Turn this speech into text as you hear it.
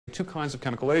two kinds of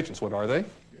chemical agents. What are they?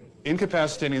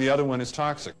 Incapacitating, the other one is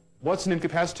toxic. What's an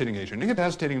incapacitating agent? An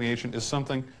incapacitating agent is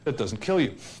something that doesn't kill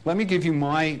you. Let me give you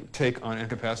my take on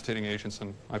incapacitating agents,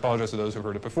 and I apologize to those who've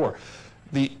heard it before.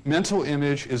 The mental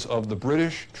image is of the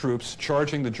British troops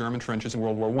charging the German trenches in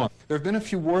World War I. There have been a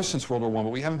few wars since World War I, but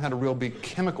we haven't had a real big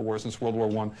chemical war since World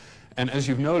War I. And as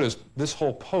you've noticed, this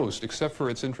whole post, except for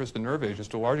its interest in nerve agents,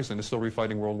 to a large extent, is still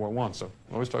refighting World War I. So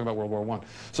I'm always talking about World War I.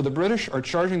 So the British are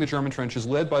charging the German trenches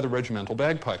led by the regimental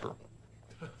bagpiper.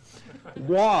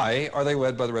 Why are they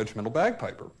led by the regimental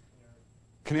bagpiper?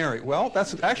 Canary. Well,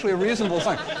 that's actually a reasonable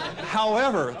thing.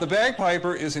 However, the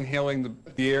bagpiper is inhaling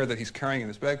the air that he's carrying in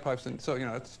his bagpipes, and so,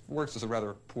 it works as a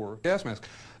rather poor gas mask.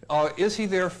 Is he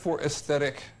there for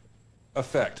aesthetic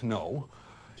effect? No.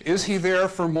 Is he there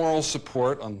for moral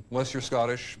support? Unless you're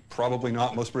Scottish, probably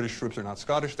not. Most British troops are not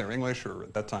Scottish. They're English, or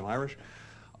at that time Irish.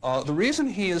 The reason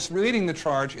he is leading the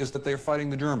charge is that they're fighting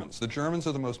the Germans. The Germans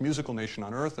are the most musical nation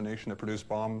on earth, the nation that produced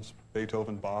Brahms,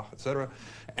 Beethoven, Bach, etc.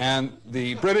 And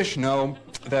the British know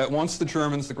that once the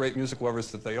Germans, the great music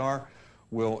lovers that they are,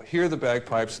 will hear the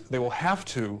bagpipes, they will have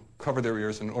to cover their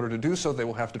ears. In order to do so, they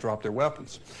will have to drop their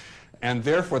weapons. And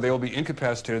therefore, they will be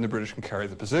incapacitated, and the British can carry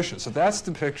the position. So that's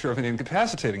the picture of an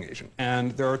incapacitating agent.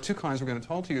 And there are two kinds we're going to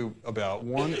talk to you about.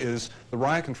 One is the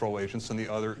riot control agents, and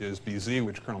the other is BZ,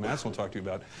 which Colonel Madsen will talk to you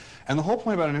about. And the whole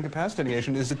point about an incapacitating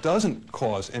agent is it doesn't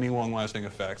cause any long-lasting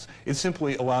effects. It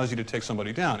simply allows you to take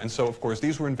somebody down. And so, of course,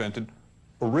 these were invented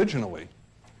originally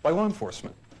by law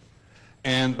enforcement.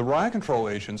 And the riot control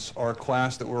agents are a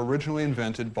class that were originally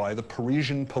invented by the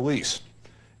Parisian police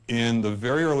in the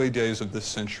very early days of this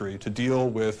century to deal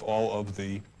with all of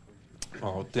the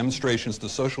demonstrations. The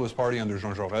Socialist Party under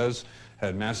Jean Jaurès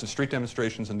had massive street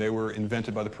demonstrations, and they were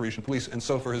invented by the Parisian police. And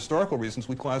so for historical reasons,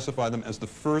 we classify them as the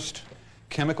first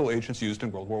chemical agents used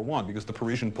in World War I, because the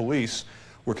Parisian police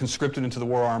were conscripted into the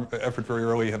war effort very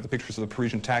early. You have the pictures of the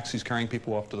Parisian taxis carrying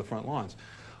people off to the front lines.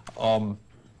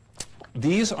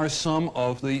 These are some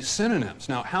of the synonyms.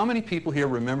 Now, how many people here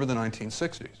remember the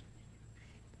 1960s?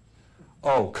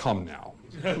 Oh, come now.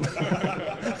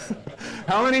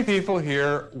 How many people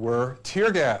here were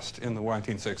tear-gassed in the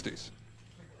 1960s?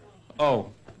 Oh,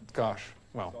 gosh.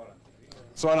 Well,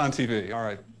 saw it on TV. All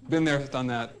right. Been there, done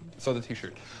that, saw the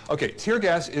T-shirt. Okay, tear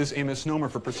gas is a misnomer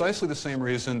for precisely the same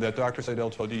reason that Dr.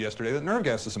 Seidel told you yesterday that nerve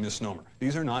gas is a misnomer.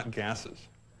 These are not gases.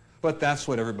 But that's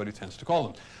what everybody tends to call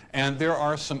them. And there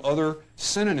are some other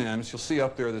synonyms. You'll see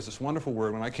up there, there's this wonderful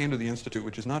word. When I came to the Institute,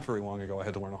 which is not very long ago, I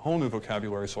had to learn a whole new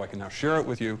vocabulary, so I can now share it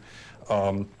with you.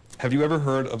 Have you ever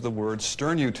heard of the word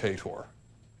sternutator?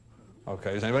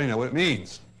 Okay, does anybody know what it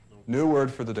means? New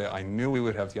word for the day. I knew we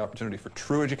would have the opportunity for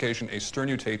true education. A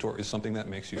sternutator is something that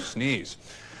makes you sneeze.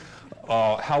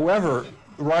 However,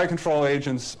 riot control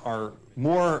agents are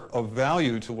more of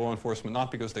value to law enforcement,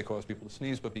 not because they cause people to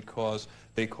sneeze, but because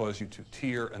they cause you to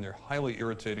tear, and they're highly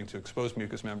irritating to exposed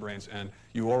mucous membranes, and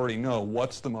you already know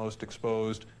what's the most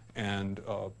exposed and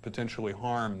potentially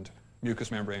harmed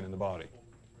mucous membrane in the body.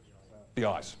 The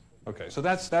eyes. Okay, so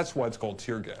that's why it's called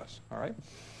tear gas, all right?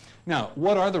 Now,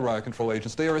 what are the riot control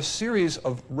agents? They are a series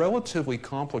of relatively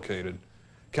complicated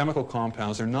chemical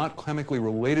compounds. They're not chemically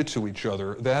related to each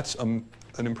other. That's an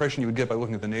impression you would get by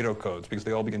looking at the NATO codes, because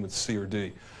they all begin with C or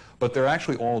D. But they're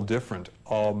actually all different.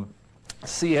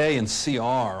 CA and CR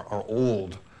are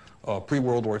old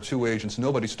pre-World War II agents.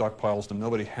 Nobody stockpiles them.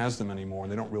 Nobody has them anymore,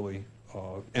 and they don't really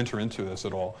enter into this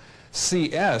at all.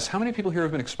 CS, how many people here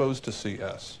have been exposed to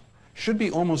CS? Should be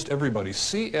almost everybody.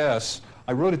 CS,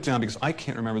 I wrote it down because I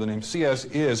can't remember the name. CS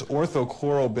is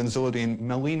orthochlorobenzylidine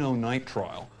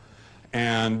melenonitrile.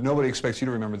 And nobody expects you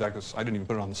to remember that, because I didn't even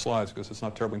put it on the slides because it's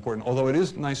not terribly important. Although it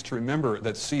is nice to remember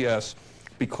that CS,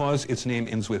 because its name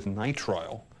ends with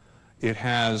nitrile, it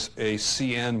has a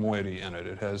CN moiety in it.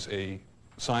 It has a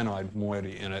cyanide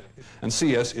moiety in it. And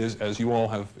CS is, as you all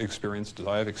have experienced, as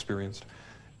I have experienced,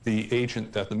 the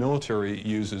agent that the military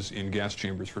uses in gas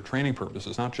chambers for training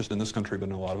purposes, not just in this country, but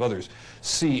in a lot of others.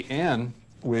 CN,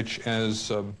 which,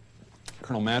 as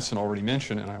Colonel Madsen already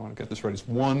mentioned, and I want to get this right, is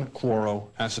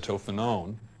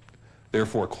 1-chloroacetophenone,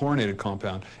 therefore a chlorinated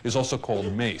compound, is also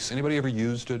called mace. Anybody ever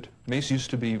used it? Mace used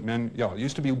to be, it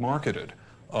used to be marketed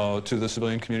to the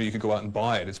civilian community. You could go out and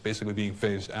buy it. It's basically being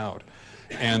phased out.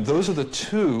 And those are the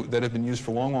two that have been used for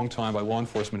a long, long time by law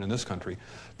enforcement in this country.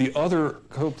 The other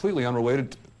completely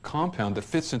unrelated compound that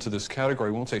fits into this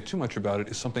category, we won't say too much about it,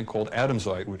 is something called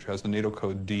Adamsite, which has the NATO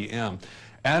code DM.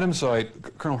 Adamsite,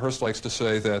 Colonel Hurst likes to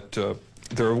say that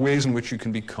there are ways in which you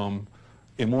can become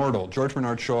immortal. George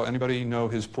Bernard Shaw, anybody know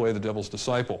his play, The Devil's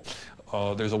Disciple?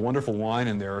 There's a wonderful line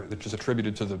in there that is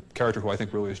attributed to the character who I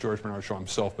think really is George Bernard Shaw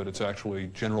himself, but it's actually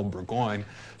General Burgoyne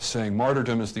saying,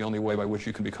 "Martyrdom is the only way by which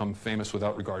you can become famous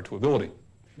without regard to ability."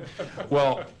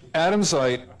 Well,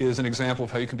 Adamsite is an example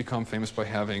of how you can become famous by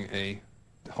having a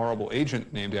horrible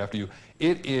agent named after you.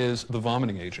 It is the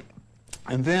vomiting agent.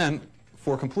 And then,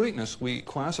 for completeness, we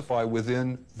classify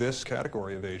within this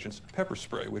category of agents pepper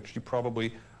spray, which you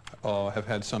probably have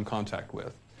had some contact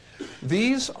with.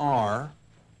 These are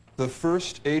the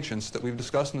first agents that we've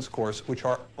discussed in this course which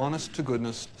are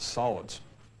honest-to-goodness solids.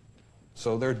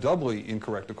 So they're doubly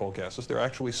incorrect to call gases. They're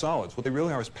actually solids. What they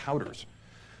really are is powders.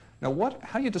 Now,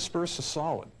 how do you disperse a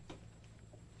solid?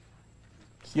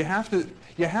 You have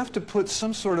to put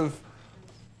some sort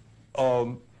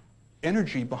of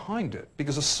energy behind it,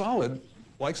 because a solid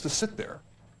likes to sit there.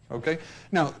 Okay?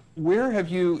 Now, where have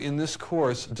you in this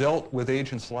course dealt with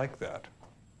agents like that?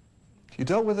 You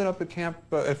dealt with it up at camp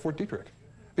at Fort Detrick,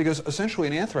 because essentially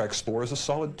an anthrax spore is a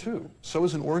solid too. So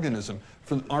is an organism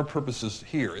for our purposes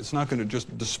here. It's not going to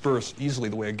just disperse easily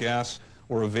the way a gas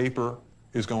or a vapor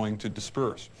is going to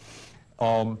disperse.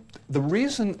 The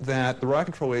reason that the riot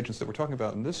control agents that we're talking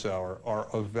about in this hour are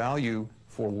of value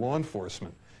for law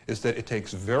enforcement is that it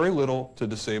takes very little to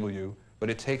disable you, but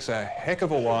it takes a heck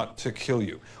of a lot to kill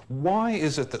you. Why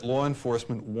is it that law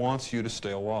enforcement wants you to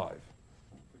stay alive?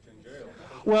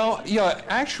 Well, yeah,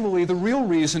 actually, the real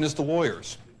reason is the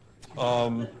lawyers.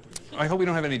 I hope we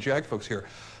don't have any JAG folks here.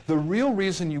 The real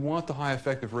reason you want the high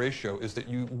effective ratio is that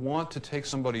you want to take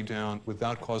somebody down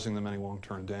without causing them any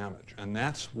long-term damage. And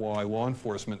that's why law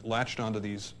enforcement latched onto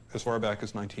these as far back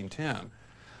as 1910.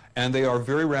 And they are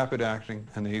very rapid acting,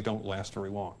 and they don't last very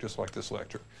long, just like this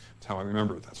lecture. That's how I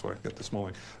remember it. That's why I get this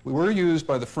mulling. We were used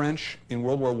by the French in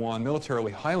World War I,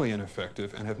 militarily highly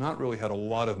ineffective, and have not really had a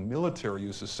lot of military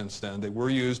uses since then. They were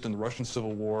used in the Russian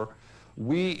Civil War.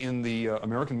 We, in the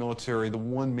American military, the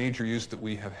one major use that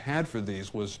we have had for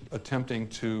these was attempting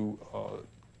to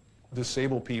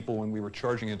disable people when we were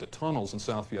charging into tunnels in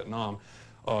South Vietnam.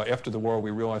 After the war,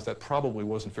 we realized that probably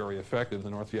wasn't very effective. The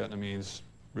North Vietnamese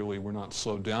really were not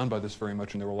slowed down by this very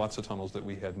much, and there were lots of tunnels that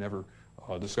we had never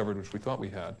discovered, which we thought we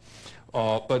had.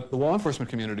 But the law enforcement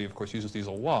community, of course, uses these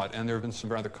a lot, and there have been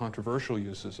some rather controversial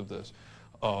uses of this.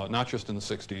 Not just in the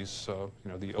 60s,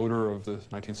 you know, the odor of the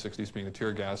 1960s being the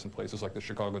tear gas in places like the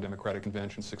Chicago Democratic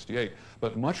Convention, 68,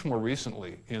 but much more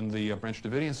recently in the Branch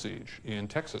Davidian siege in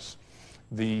Texas.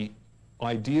 The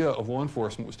idea of law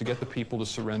enforcement was to get the people to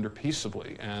surrender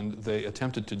peaceably, and they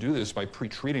attempted to do this by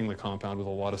pre-treating the compound with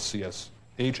a lot of CS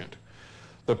agent.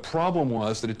 The problem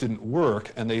was that it didn't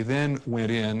work, and they then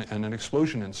went in and an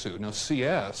explosion ensued. Now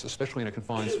CS, especially in a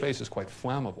confined space, is quite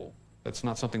flammable. That's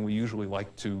not something we usually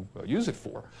like to use it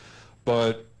for.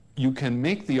 But you can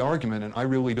make the argument, and I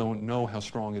really don't know how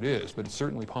strong it is, but it's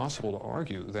certainly possible to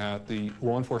argue that the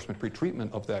law enforcement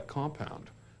pretreatment of that compound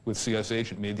with CS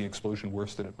agent made the explosion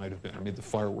worse than it might have been, or made the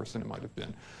fire worse than it might have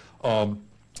been.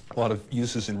 A lot of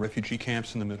uses in refugee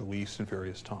camps in the Middle East in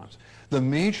various times. The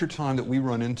major time that we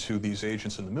run into these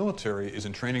agents in the military is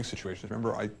in training situations.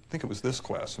 Remember, I think it was this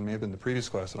class, it may have been the previous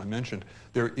class that I mentioned,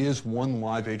 there is one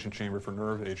live agent chamber for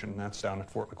nerve agent, and that's down at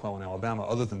Fort McClellan, Alabama.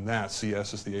 Other than that,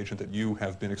 CS is the agent that you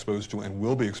have been exposed to and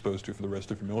will be exposed to for the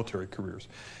rest of your military careers.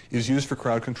 Is used for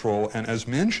crowd control, and as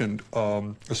mentioned,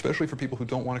 especially for people who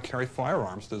don't want to carry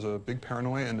firearms. There's a big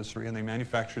paranoia industry, and they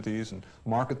manufacture these and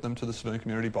market them to the civilian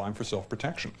community, buy them for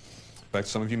self-protection. In fact,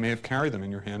 some of you may have carried them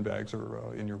in your handbags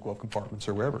or in your glove compartments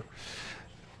or wherever.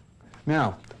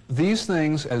 Now, these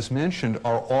things, as mentioned,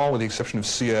 are all, with the exception of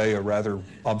CA, a rather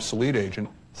obsolete agent,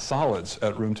 solids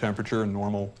at room temperature and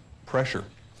normal pressure.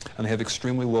 And they have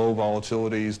extremely low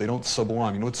volatilities. They don't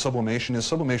sublime. You know what sublimation is?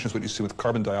 Sublimation is what you see with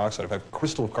carbon dioxide. If I have a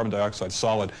crystal of carbon dioxide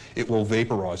solid, it will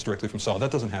vaporize directly from solid.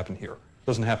 That doesn't happen here. It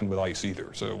doesn't happen with ice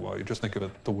either. So you just think of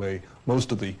it the way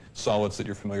most of the solids that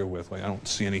you're familiar with. Like, I don't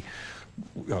see any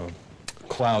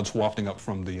clouds wafting up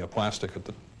from the plastic at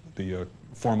the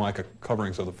formica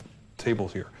coverings of the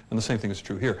tables here. And the same thing is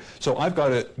true here. So I've got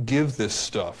to give this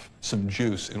stuff some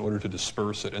juice in order to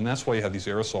disperse it. And that's why you have these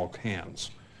aerosol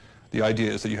cans. The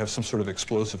idea is that you have some sort of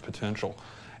explosive potential.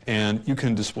 And you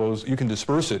can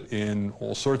disperse it in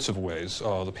all sorts of ways.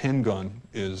 The pen gun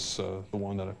is the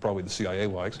one that probably the CIA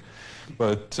likes.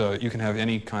 But you can have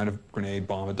any kind of grenade,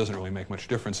 bomb. It doesn't really make much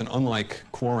difference. And unlike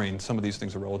chlorine, some of these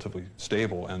things are relatively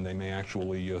stable, and they may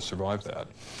actually survive that.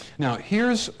 Now,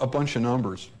 here's a bunch of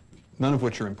numbers, none of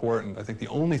which are important. I think the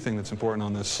only thing that's important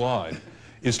on this slide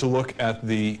is to look at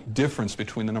the difference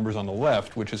between the numbers on the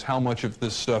left, which is how much of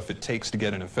this stuff it takes to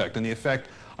get an effect. And the effect,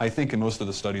 I think, in most of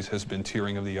the studies has been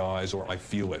tearing of the eyes, or I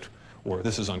feel it, or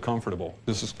this is uncomfortable,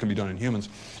 can be done in humans,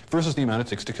 versus the amount it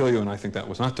takes to kill you, and I think that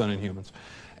was not done in humans.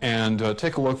 And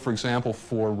take a look, for example,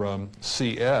 for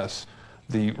CS,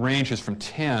 the range is from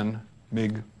 10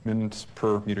 minutes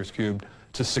per meters cubed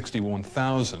to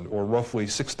 61,000, or roughly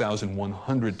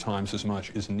 6,100 times as much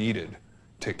is needed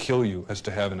to kill you as to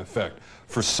have an effect.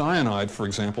 For cyanide, for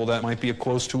example, that might be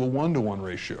close to a 1-to-1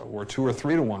 ratio, or 2 or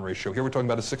 3-to-1 ratio. Here we're talking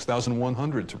about a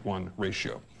 6,100 to 1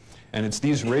 ratio. And it's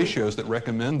these ratios that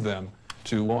recommend them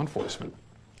to law enforcement.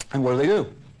 And what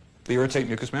do? They irritate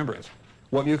mucous membranes.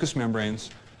 What mucous membranes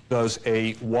does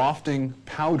a wafting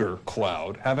powder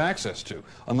cloud have access to?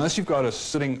 Unless you've got a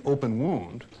sitting open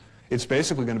wound, it's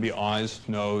basically going to be eyes,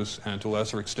 nose, and to a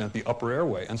lesser extent the upper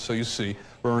airway. And so you see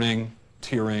burning,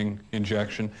 tearing,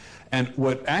 injection. And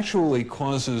what actually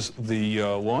causes the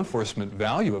law enforcement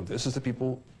value of this is that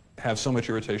people have so much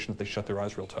irritation that they shut their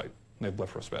eyes real tight. And they have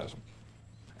blepharospasm.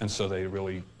 And so they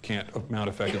really can't mount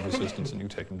effective resistance, and you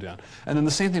take them down. And then the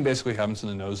same thing basically happens in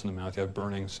the nose and the mouth. You have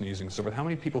burning, sneezing, so forth. How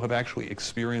many people have actually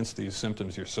experienced these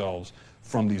symptoms yourselves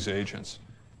from these agents?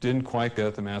 Didn't quite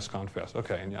get the mask on fast.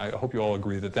 Okay, and I hope you all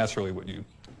agree that that's really what you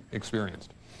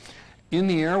experienced. In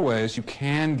the airways, you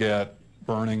can get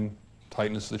burning,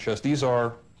 tightness of the chest. These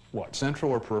are what,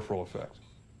 central or peripheral effects?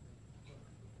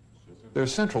 They're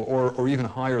central, or even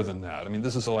higher than that. I mean,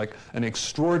 this is like an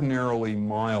extraordinarily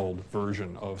mild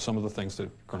version of some of the things that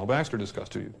Colonel Baxter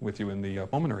discussed with you in the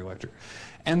pulmonary lecture.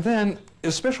 And then,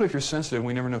 especially if you're sensitive,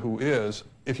 we never know who is,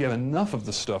 if you have enough of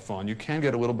the stuff on, you can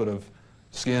get a little bit of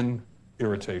skin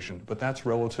irritation, but that's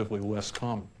relatively less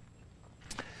common.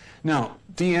 Now,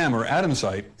 DM, or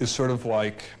Adamsite, is sort of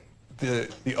like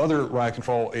the other riot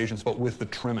control agents, but with the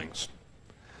trimmings.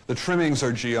 The trimmings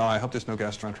are GI. I hope there's no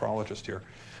gastroenterologist here.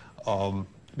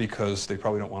 Because they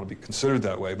probably don't want to be considered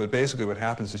that way. But basically what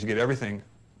happens is you get everything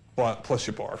plus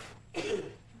you barf.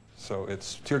 So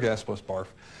it's tear gas plus barf.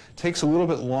 Takes a little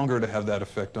bit longer to have that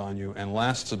effect on you and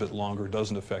lasts a bit longer,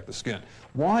 doesn't affect the skin.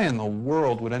 Why in the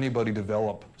world would anybody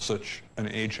develop such an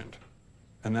agent?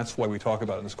 And that's why we talk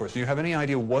about it in this course. Do you have any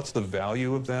idea what's the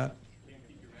value of that? You can't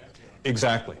keep your mask on.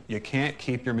 Exactly. You can't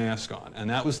keep your mask on. And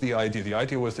that was the idea. The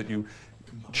idea was that you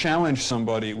challenge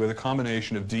somebody with a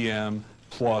combination of DM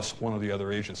plus one of the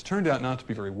other agents. Turned out not to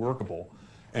be very workable,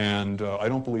 and I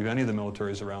don't believe any of the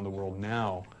militaries around the world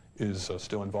now is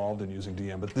still involved in using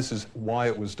DM, but this is why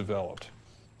it was developed.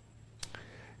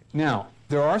 Now,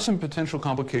 there are some potential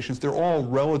complications. They're all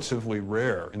relatively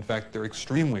rare. In fact, they're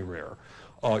extremely rare.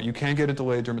 You can get a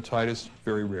delayed dermatitis,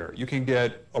 very rare. You can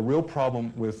get a real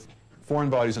problem with foreign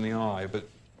bodies in the eye, but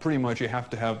pretty much you have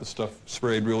to have the stuff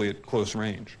sprayed really at close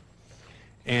range.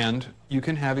 And you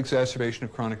can have exacerbation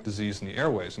of chronic disease in the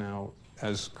airways. Now,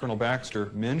 as Colonel Baxter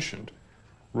mentioned,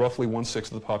 roughly 1/6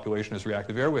 of the population has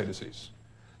reactive airway disease.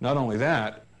 Not only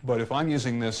that, but if I'm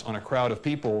using this on a crowd of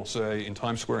people, say in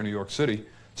Times Square in New York City,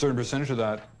 a certain percentage of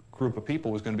that group of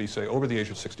people is going to be, say, over the age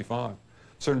of 65. A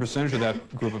certain percentage of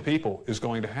that group of people is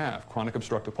going to have chronic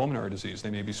obstructive pulmonary disease.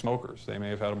 They may be smokers. They may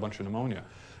have had a bunch of pneumonia.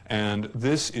 And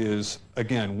this is,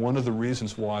 again, one of the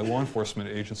reasons why law enforcement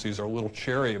agencies are a little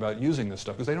chary about using this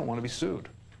stuff, because they don't want to be sued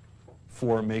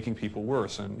for making people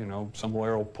worse. And, you know, some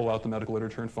lawyer will pull out the medical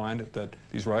literature and find that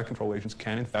these riot control agents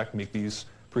can, in fact, make these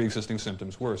pre-existing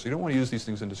symptoms worse. So you don't want to use these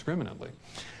things indiscriminately.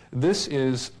 This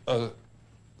is a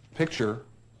picture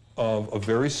of a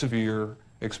very severe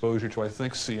exposure to, I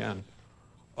think, CN.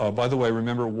 By the way,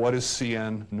 remember, what is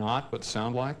CN not but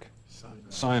sound like?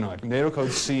 Cyanide. NATO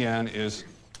code CN is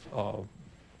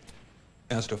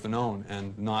acetophenone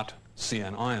and not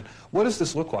CN ion. What does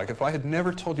this look like? If I had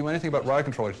never told you anything about riot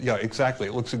control agents, yeah, exactly.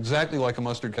 It looks exactly like a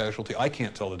mustard casualty. I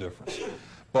can't tell the difference.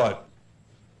 But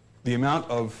the amount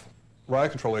of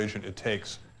riot control agent it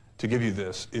takes to give you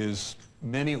this is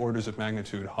many orders of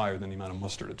magnitude higher than the amount of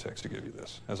mustard it takes to give you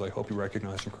this, as I hope you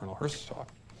recognize from Colonel Hurst's talk.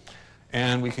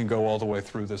 And we can go all the way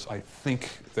through this. I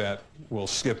think that we'll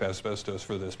skip asbestos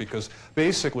for this, because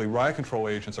basically riot control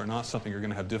agents are not something you're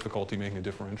going to have difficulty making a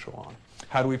differential on.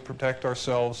 How do we protect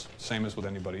ourselves? Same as with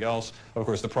anybody else. Of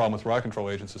course, the problem with riot control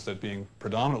agents is that being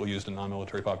predominantly used in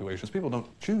non-military populations, people don't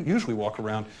usually walk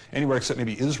around anywhere except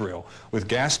maybe Israel with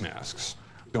gas masks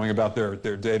going about their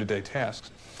day-to-day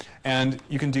tasks. And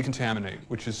you can decontaminate,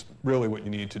 which is really what you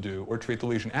need to do, or treat the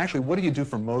lesion. Actually, what do you do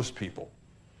for most people?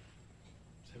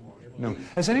 No.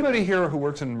 Has anybody here who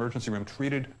works in an emergency room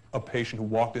treated a patient who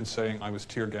walked in saying, I was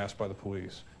tear gassed by the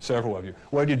police? Several of you.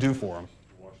 What did you do for them?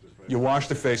 You washed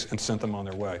their face and sent them on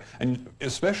their way. And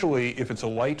especially if it's a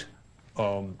light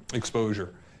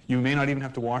exposure, you may not even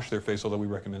have to wash their face, although we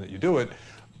recommend that you do it,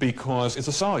 because it's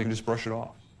a solid. You can just brush it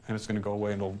off, and it's going to go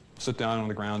away, and it'll sit down on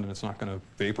the ground, and it's not going to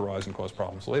vaporize and cause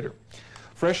problems later.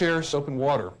 Fresh air, soap, and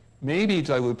water. maybe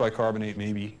dilute bicarbonate,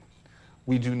 maybe.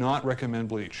 We do not recommend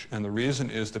bleach, and the reason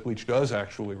is that bleach does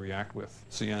actually react with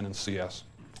CN and CS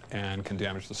and can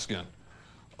damage the skin.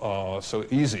 So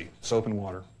easy, soap and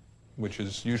water, which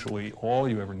is usually all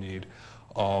you ever need.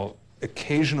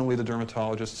 Occasionally the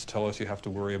dermatologists tell us you have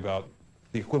to worry about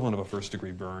the equivalent of a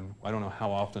first-degree burn. I don't know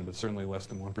how often, but certainly less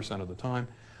than 1% of the time.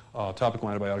 Topical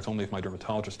antibiotics only if my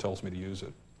dermatologist tells me to use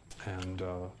it. And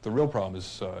the real problem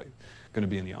is going to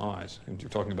be in the eyes. And you're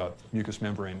talking about mucous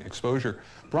membrane exposure.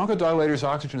 Bronchodilators,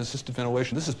 oxygen-assisted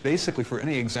ventilation, this is basically for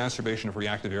any exacerbation of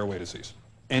reactive airway disease.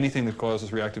 Anything that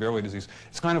causes reactive airway disease.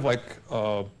 It's kind of like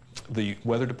the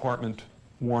weather department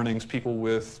warnings. People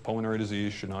with pulmonary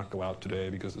disease should not go out today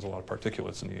because there's a lot of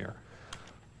particulates in the air.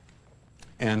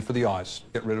 And for the eyes,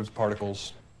 get rid of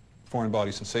particles, foreign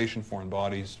body sensation, foreign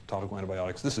bodies, topical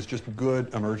antibiotics. This is just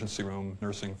good emergency room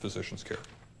nursing physician's care.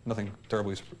 Nothing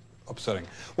terribly upsetting.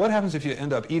 What happens if you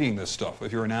end up eating this stuff,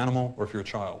 if you're an animal or if you're a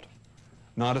child?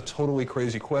 Not a totally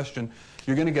crazy question.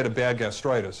 You're going to get a bad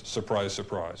gastritis, surprise,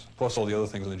 surprise. Plus all the other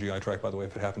things in the GI tract, by the way,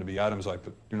 if it happened to be Adamsite,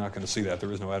 but you're not going to see that.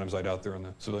 There is no Adamsite out there in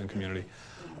the civilian community.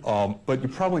 But you're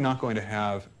probably not going to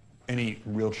have any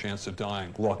real chance of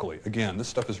dying, luckily. Again, this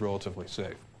stuff is relatively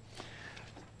safe.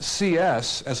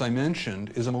 CS, as I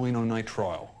mentioned, is a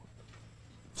melinonitrile.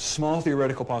 Small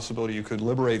theoretical possibility you could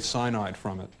liberate cyanide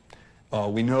from it.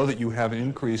 We know that you have an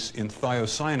increase in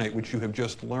thiocyanate, which you have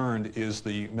just learned is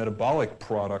the metabolic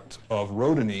product of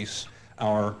rhodonase,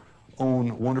 our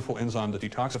own wonderful enzyme that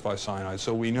detoxifies cyanide.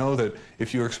 So we know that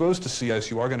if you're exposed to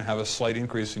CS, you are going to have a slight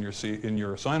increase in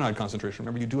your cyanide concentration.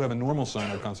 Remember, you do have a normal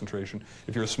cyanide concentration.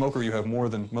 If you're a smoker, you have more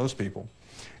than most people.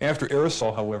 After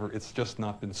aerosol, however, it's just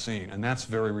not been seen, and that's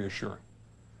very reassuring.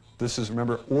 This is,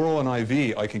 remember, oral and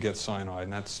IV, I can get cyanide,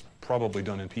 and that's probably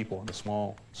done in people in a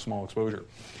small exposure.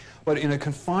 But in a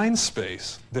confined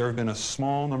space, there have been a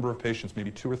small number of patients,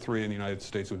 maybe 2 or 3 in the United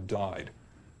States, who have died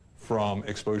from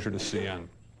exposure to CN.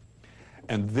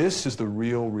 And this is the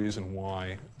real reason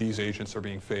why these agents are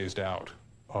being phased out,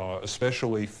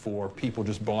 especially for people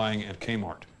just buying at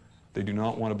Kmart. They do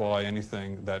not want to buy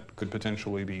anything that could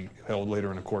potentially be held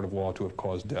later in a court of law to have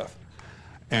caused death.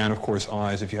 And of course,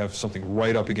 eyes, if you have something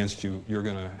right up against you, you're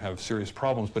going to have serious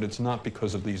problems, but it's not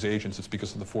because of these agents, it's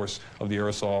because of the force of the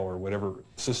aerosol or whatever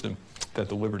system that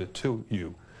delivered it to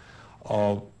you.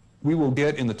 We will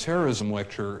get in the terrorism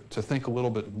lecture to think a little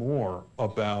bit more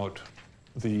about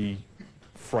the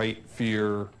fright,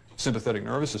 fear, sympathetic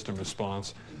nervous system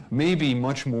response, may be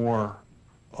much more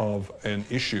of an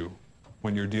issue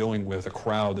when you're dealing with a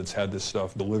crowd that's had this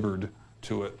stuff delivered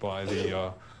to it by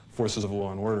the forces of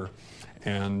law and order.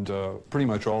 And pretty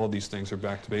much all of these things are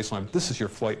back to baseline. This is your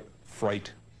flight,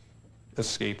 fright,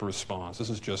 escape response. This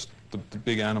is just the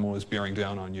big animal is bearing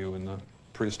down on you in the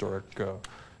prehistoric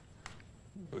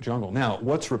jungle. Now,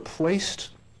 what's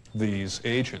replaced these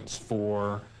agents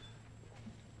for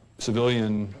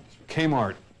civilian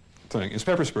Kmart thing is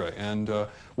pepper spray. And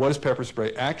what is pepper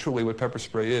spray? Actually, what pepper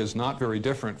spray is not very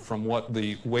different from what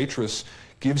the waitress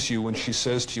gives you when she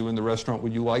says to you in the restaurant,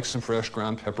 would you like some fresh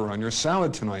ground pepper on your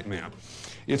salad tonight, ma'am?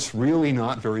 It's really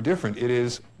not very different. It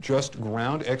is just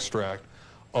ground extract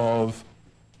of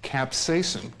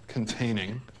capsaicin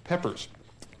containing peppers.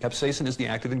 Capsaicin is the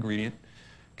active ingredient.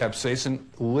 Capsaicin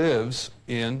lives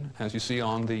in, as you see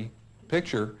on the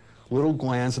picture, little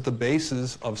glands at the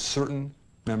bases of certain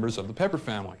members of the pepper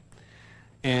family.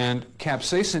 And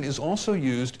capsaicin is also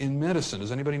used in medicine.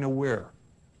 Does anybody know where?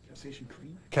 Capsaicin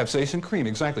cream? Capsaicin cream,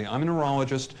 exactly. I'm a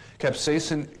neurologist.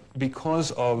 Capsaicin,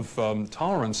 because of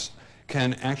tolerance,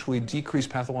 can actually decrease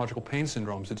pathological pain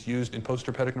syndromes. It's used in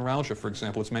postherpetic neuralgia, for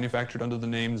example. It's manufactured under the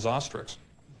name Zostrix.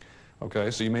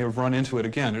 Okay, so you may have run into it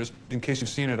again. Just in case you've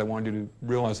seen it, I wanted you to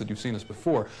realize that you've seen this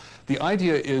before. The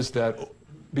idea is that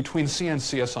between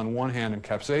CNCS on one hand and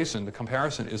capsaicin, the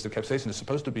comparison is that capsaicin is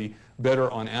supposed to be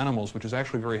better on animals, which is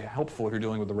actually very helpful if you're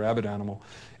dealing with a rabid animal.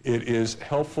 It is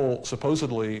helpful,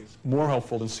 supposedly more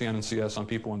helpful than CN and CS on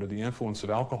people under the influence of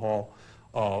alcohol,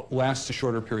 lasts a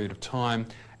shorter period of time,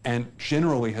 and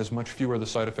generally has much fewer of the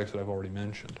side effects that I've already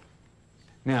mentioned.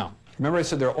 Now, remember I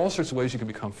said there are all sorts of ways you can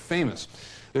become famous.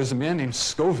 There's a man named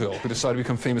Scoville who decided to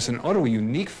become famous in an utterly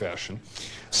unique fashion.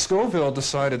 Scoville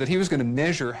decided that he was going to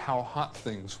measure how hot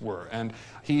things were, and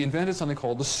he invented something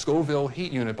called the Scoville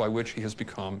heat unit, by which he has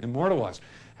become immortalized.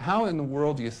 How in the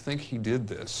world do you think he did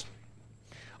this?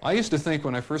 I used to think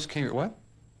when I first came here, what?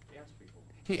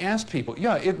 He asked people.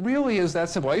 Yeah, it really is that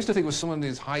simple. I used to think it was some of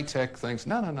these high-tech things.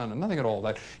 No, nothing at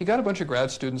all. He got a bunch of grad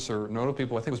students or notable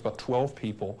people, I think it was about 12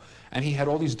 people, and he had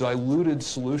all these diluted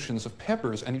solutions of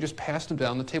peppers, and he just passed them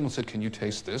down the table and said, can you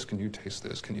taste this? Can you taste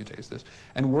this? Can you taste this?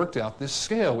 And worked out this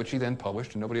scale, which he then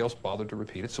published, and nobody else bothered to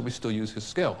repeat it, so we still use his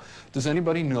scale. Does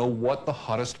anybody know what the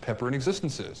hottest pepper in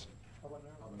existence is?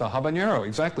 The habanero,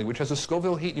 exactly, which has a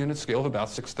Scoville heat unit scale of about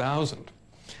 6,000.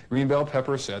 Green bell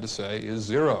pepper, sad to say, is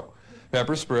 0.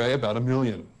 Pepper spray, about 1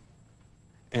 million.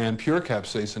 And pure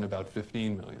capsaicin, about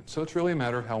 15 million. So it's really a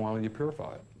matter of how well you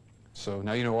purify it. So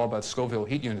now you know all about Scoville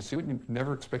heat units. See what you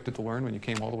never expected to learn when you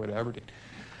came all the way to Aberdeen.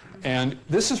 And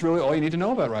this is really all you need to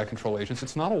know about riot control agents.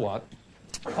 It's not a lot.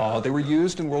 They were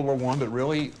used in World War I, but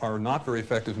really are not very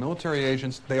effective military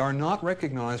agents. They are not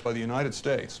recognized by the United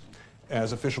States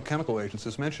as official chemical agents,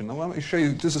 as mentioned. Now, let me show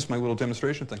you, this is my little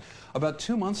demonstration thing. About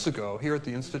 2 months ago, here at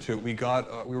the Institute, we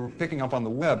were picking up on the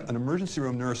web, an emergency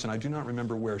room nurse, and I do not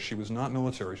remember where, she was not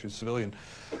military, she was civilian,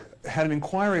 had an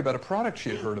inquiry about a product she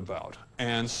had heard about.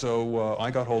 And so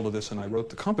I got hold of this, and I wrote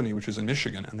the company, which is in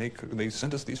Michigan, and they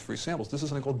sent us these free samples. This is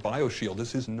something called BioShield.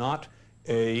 This is not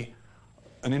an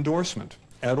endorsement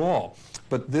at all.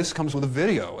 But this comes with a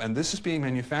video, and this is being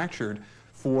manufactured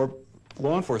for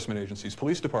law enforcement agencies,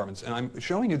 police departments, and I'm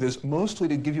showing you this mostly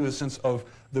to give you a sense of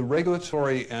the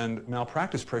regulatory and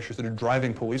malpractice pressures that are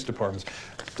driving police departments.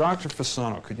 Dr.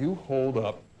 Fasano, could you hold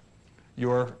up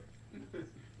your,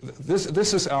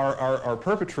 this is our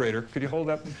perpetrator, could you hold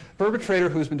up? Perpetrator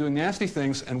who's been doing nasty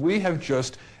things, and we have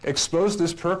just exposed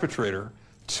this perpetrator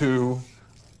to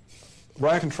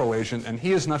riot control agent, and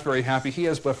he is not very happy. He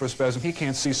has blepharospasm. He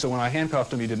can't see, so when I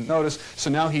handcuffed him, he didn't notice.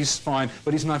 So now he's fine,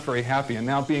 but he's not very happy. And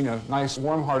now, being a nice,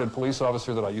 warm-hearted police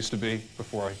officer that I used to be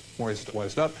before I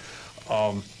wised up,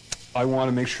 I want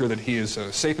to make sure that he is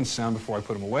safe and sound before I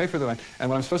put him away for the night. And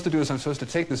what I'm supposed to do is I'm supposed to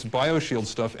take this BioShield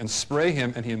stuff and spray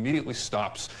him, and he immediately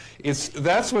stops.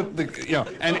 That's what the,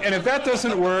 and if that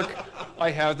doesn't work, I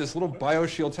have this little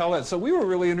BioShield towelette. So we were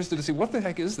really interested to see what the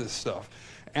heck is this stuff.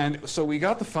 And so we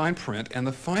got the fine print, and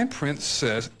the fine print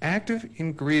says active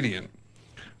ingredient,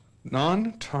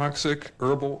 non-toxic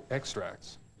herbal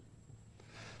extracts.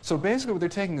 So basically what they're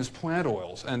taking is plant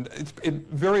oils, and it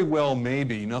very well may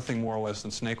be nothing more or less than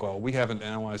snake oil. We haven't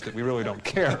analyzed it. We really don't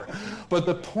care. But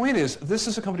the point is, this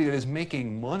is a company that is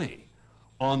making money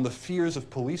on the fears of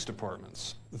police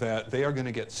departments that they are going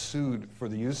to get sued for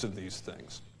the use of these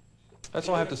things. That's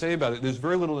all I have to say about it. There's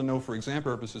very little to know for exam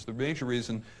purposes. The major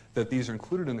reason that these are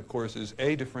included in the course is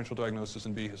A, differential diagnosis,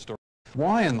 and B, historical.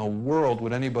 Why in the world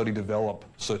would anybody develop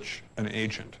such an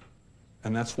agent?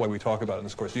 And that's why we talk about it in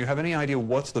this course. Do you have any idea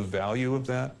what's the value of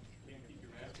that? You can't keep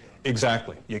your mask on.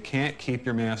 Exactly. You can't keep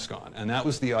your mask on. And that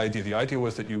was the idea. The idea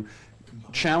was that you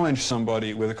challenge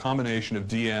somebody with a combination of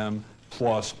DM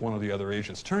plus one of the other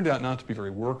agents. Turned out not to be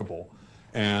very workable.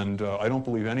 And I don't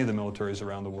believe any of the militaries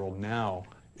around the world now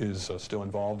is still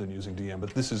involved in using DM, but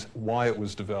this is why it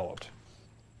was developed.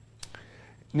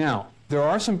 Now, there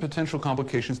are some potential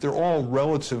complications. They're all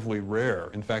relatively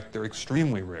rare. In fact, they're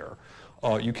extremely rare.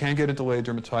 You can get a delayed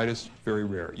dermatitis, very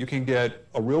rare. You can get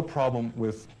a real problem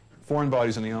with foreign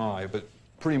bodies in the eye, but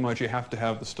pretty much you have to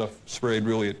have the stuff sprayed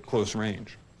really at close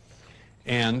range.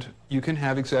 And you can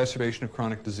have exacerbation of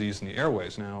chronic disease in the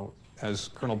airways. Now, as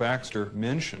Colonel Baxter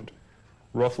mentioned,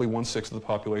 roughly 1/6 of the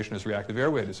population has reactive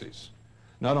airway disease.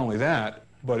 Not only that,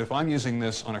 but if I'm using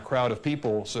this on a crowd of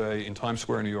people, say in Times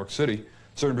Square in New York City,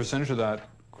 a certain percentage of that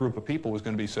group of people is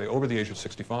going to be, say, over the age of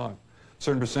 65. A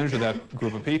certain percentage of that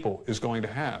group of people is going to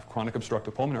have chronic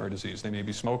obstructive pulmonary disease. They may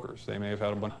be smokers. They may have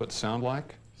had a bunch, but sound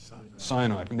like?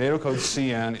 Cyanide. NATO code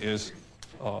CN is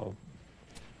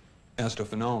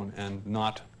acetophenone and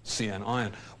not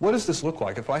CN-ion. What does this look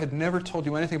like? If I had never told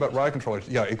you anything about riot control,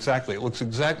 yeah, exactly. It looks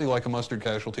exactly like a mustard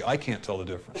casualty. I can't tell the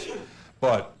difference.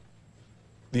 But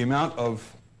the amount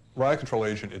of riot control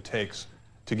agent it takes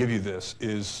to give you this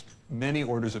is many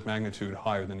orders of magnitude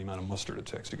higher than the amount of mustard it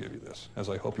takes to give you this, as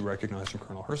I hope you recognize from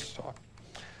Colonel Hurst's talk.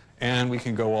 And we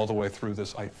can go all the way through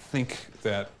this. I think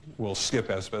that we'll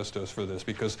skip asbestos for this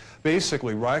because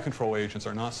basically riot control agents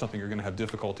are not something you're going to have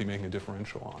difficulty making a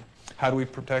differential on. How do we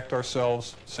protect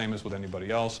ourselves? Same as with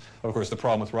anybody else. Of course, the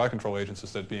problem with riot control agents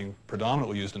is that being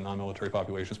predominantly used in non-military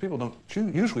populations, people don't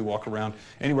usually walk around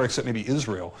anywhere except maybe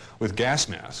Israel with gas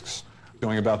masks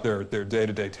going about their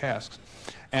day-to-day tasks.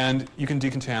 And you can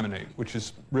decontaminate, which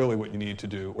is really what you need to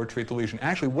do, or treat the lesion.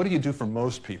 Actually, what do you do for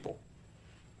most people?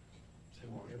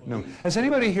 No. Has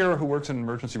anybody here who works in an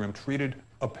emergency room treated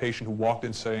a patient who walked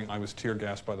in saying, I was tear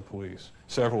gassed by the police?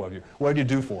 Several of you. What did you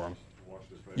do for them?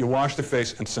 You washed their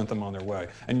face and sent them on their way.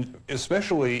 And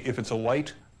especially if it's a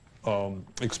light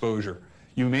exposure,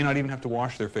 You may not even have to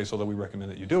wash their face, although we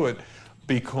recommend that you do it,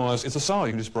 because it's a solid.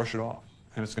 You can just brush it off,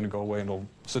 and it's going to go away, and it'll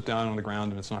sit down on the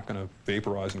ground, and it's not going to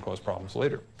vaporize and cause problems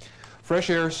later. Fresh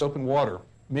air, soap, and water.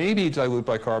 Maybe dilute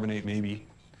bicarbonate, maybe.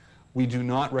 We do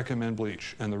not recommend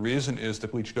bleach, and the reason is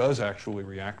that bleach does actually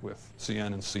react with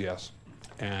CN and CS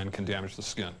and can damage the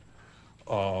skin.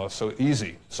 So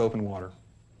easy, soap and water,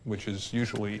 which is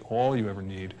usually all you ever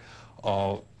need.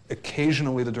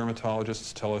 Occasionally the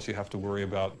dermatologists tell us you have to worry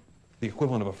about the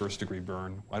equivalent of a first-degree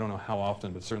burn. I don't know how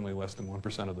often, but certainly less than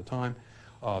 1% of the time.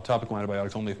 Topical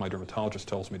antibiotics only if my dermatologist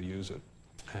tells me to use it.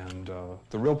 And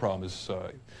the real problem is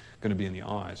going to be in the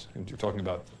eyes. And you're talking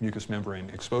about mucous membrane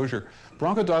exposure.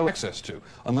 Bronchodilate access to.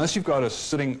 Unless you've got a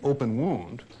sitting open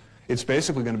wound, it's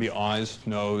basically going to be eyes,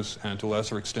 nose, and to a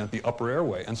lesser extent the upper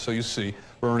airway. And so you see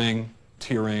burning,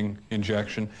 tearing,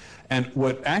 injection. And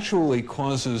what actually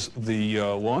causes the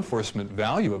law enforcement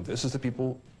value of this is that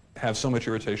people have so much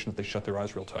irritation that they shut their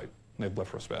eyes real tight. And they have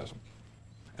blepharospasm.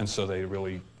 And so they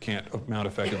really can't mount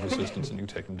effective resistance, and you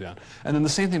take them down. And then the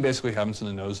same thing basically happens in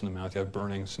the nose and the mouth. You have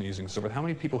burning, sneezing, so forth. How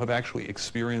many people have actually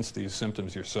experienced these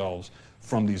symptoms yourselves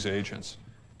from these agents?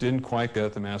 Didn't quite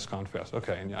get the mask on fast.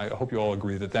 Okay, and I hope you all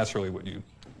agree that that's really what you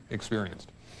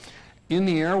experienced. In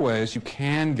the airways, you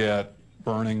can get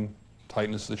burning,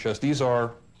 tightness of the chest. These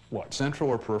are what, central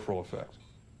or peripheral effects?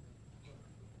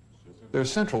 They're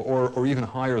central, or even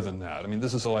higher than that. I mean,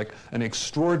 this is like an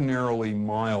extraordinarily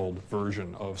mild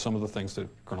version of some of the things that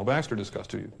Colonel Baxter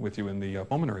discussed with you in the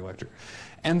pulmonary lecture.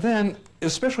 And then,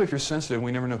 especially if you're sensitive,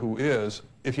 we never know who is,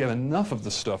 if you have enough of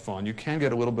the stuff on, you can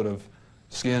get a little bit of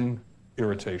skin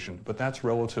irritation, but that's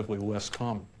relatively less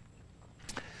common.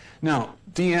 Now,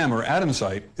 DM, or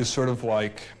Adamsite, is sort of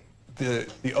like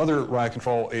the other riot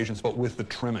control agents, but with the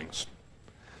trimmings.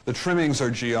 The trimmings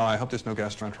are GI. I hope there's no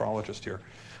gastroenterologist here.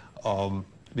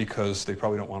 Because they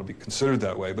probably don't want to be considered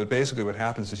that way. But basically what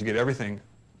happens is you get everything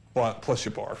plus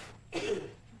you barf.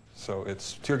 So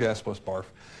it's tear gas plus barf.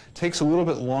 Takes a little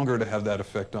bit longer to have that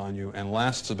effect on you and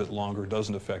lasts a bit longer,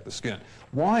 doesn't affect the skin.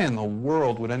 Why in the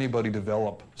world would anybody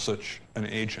develop such an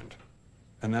agent?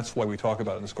 And that's why we talk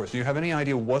about it in this course. Do you have any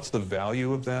idea what's the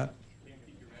value of that?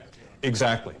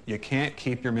 Exactly. You can't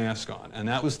keep your mask on. And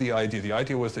that was the idea. The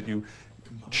idea was that you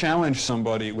challenge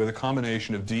somebody with a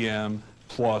combination of DM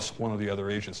plus one of the other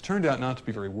agents. Turned out not to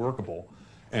be very workable,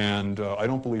 and I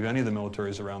don't believe any of the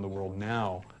militaries around the world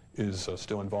now is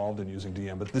still involved in using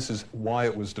DM, but this is why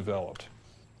it was developed.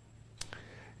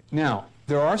 Now,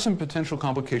 there are some potential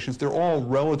complications. They're all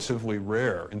relatively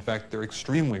rare. In fact, they're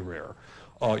extremely rare.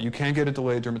 You can get a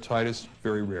delayed dermatitis,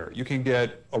 very rare. You can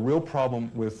get a real problem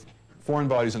with foreign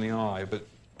bodies in the eye, but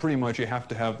pretty much you have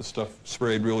to have the stuff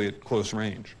sprayed really at close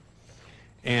range.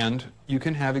 And you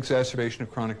can have exacerbation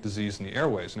of chronic disease in the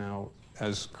airways. Now,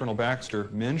 as Colonel Baxter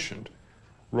mentioned,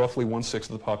 roughly 1/6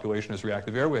 of the population has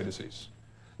reactive airway disease.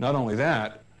 Not only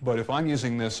that, but if I'm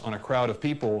using this on a crowd of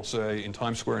people, say in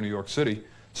Times Square in New York City,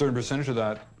 a certain percentage of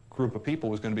that group of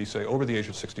people is going to be, say, over the age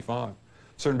of 65. A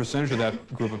certain percentage of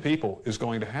that group of people is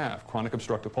going to have chronic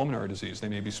obstructive pulmonary disease. They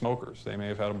may be smokers. They may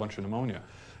have had a bunch of pneumonia.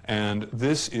 And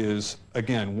this is,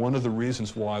 again, one of the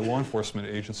reasons why law enforcement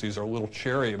agencies are a little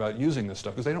chary about using this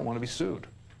stuff, because they don't want to be sued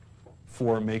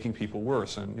for making people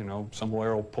worse. And, you know, some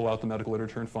lawyer will pull out the medical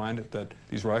literature and find that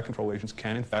these riot control agents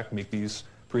can, in fact, make these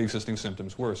pre-existing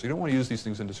symptoms worse. So you don't want to use these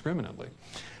things indiscriminately.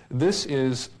 This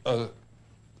is a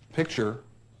picture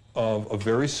of a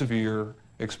very severe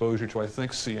exposure to, I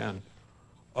think, CN.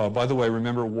 By the way,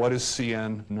 remember, what is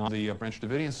CN? Not the Branch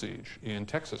Davidian siege in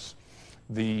Texas.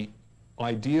 The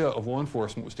idea of law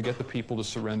enforcement was to get the people to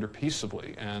surrender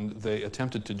peaceably, and they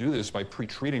attempted to do this by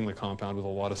pre-treating the compound with a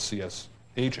lot of CS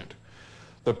agent.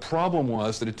 The problem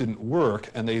was that it didn't work,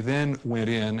 and they then went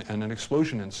in and an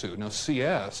explosion ensued. Now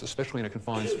CS, especially in a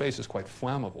confined space, is quite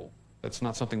flammable. That's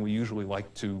not something we usually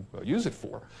like to use it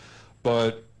for.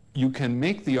 But you can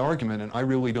make the argument, and I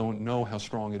really don't know how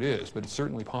strong it is, but it's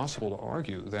certainly possible to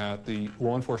argue that the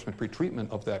law enforcement pre-treatment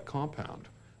of that compound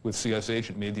with CS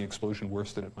agent made the explosion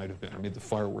worse than it might have been, or made the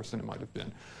fire worse than it might have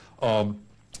been.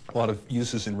 A lot of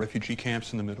uses in refugee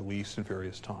camps in the Middle East and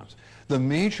various times. The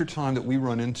major time that we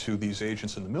run into these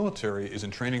agents in the military is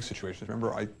in training situations.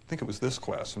 Remember, I think it was this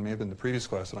class, and may have been the previous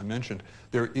class that I mentioned,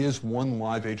 there is one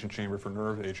live agent chamber for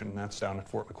nerve agent, and that's down at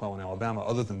Fort McClellan, Alabama.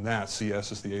 Other than that,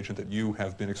 CS is the agent that you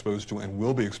have been exposed to and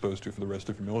will be exposed to for the rest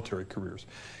of your military careers.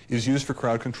 Is used for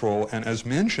crowd control, and as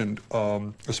mentioned,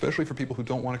 especially for people who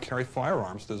don't want to carry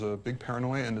firearms. There's a big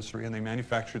paranoia industry, and they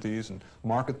manufacture these and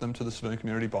market them to the civilian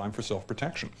community, buy them for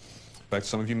self-protection. In fact,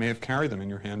 some of you may have carried them in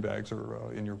your handbags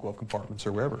or in your glove compartments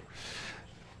or wherever.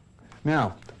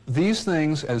 Now, these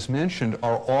things, as mentioned,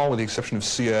 are all, with the exception of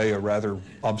Ca, a rather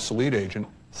obsolete agent,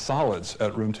 solids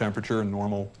at room temperature and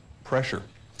normal pressure.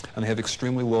 And they have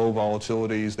extremely low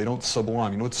volatilities. They don't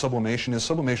sublime. You know what sublimation is?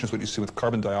 Sublimation is what you see with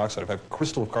carbon dioxide. If I have a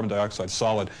crystal of carbon dioxide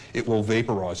solid, it will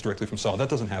vaporize directly from solid. That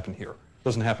doesn't happen here. It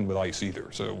doesn't happen with ice either.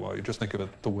 So you just think of it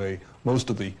the way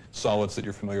most of the solids that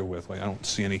you're familiar with. Like, I don't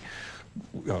see any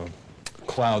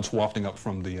clouds wafting up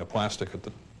from the plastic at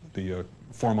the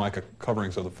formica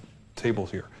coverings of the tables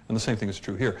here. And the same thing is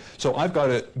true here. So I've got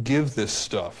to give this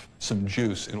stuff some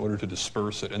juice in order to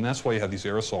disperse it. And that's why you have these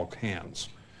aerosol cans.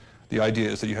 The idea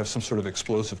is that you have some sort of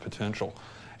explosive potential.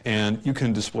 And you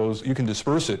can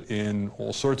disperse it in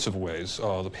all sorts of ways.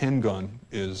 The pen gun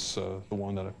is the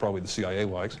one that probably the CIA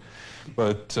likes.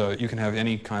 But you can have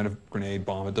any kind of grenade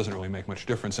bomb. It doesn't really make much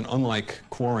difference. And unlike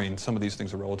chlorine, some of these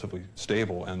things are relatively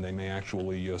stable, and they may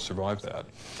actually survive that.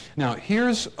 Now,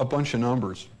 here's a bunch of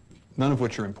numbers, none of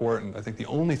which are important. I think the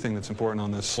only thing that's important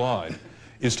on this slide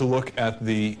is to look at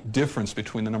the difference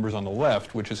between the numbers on the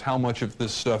left, which is how much of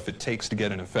this stuff it takes to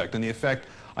get an effect. And the effect,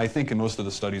 I think, in most of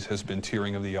the studies has been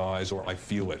tearing of the eyes, or I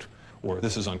feel it, or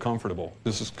this is uncomfortable.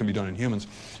 Can be done in humans,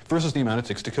 versus the amount it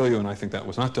takes to kill you, and I think that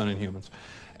was not done in humans.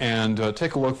 And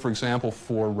take a look, for example,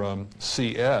 for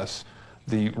CS.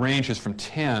 The range is from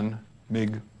 10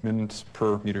 minutes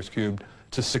per meters cubed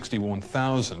to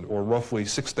 61,000, or roughly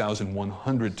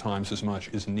 6,100 times as much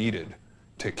is needed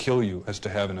to kill you as to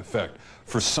have an effect.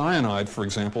 For cyanide, for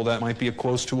example, that might be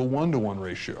close to a 1-to-1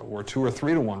 ratio, or 2 or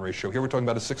 3-to-1 ratio. Here we're talking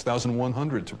about a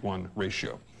 6,100 to 1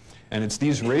 ratio. And it's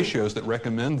these ratios that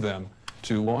recommend them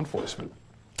to law enforcement.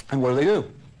 And what do?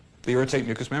 They irritate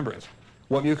mucous membranes.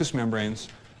 What mucous membranes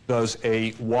does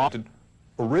a WAP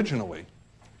originally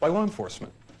by law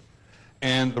enforcement?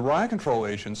 And the riot control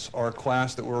agents are a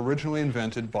class that were originally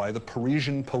invented by the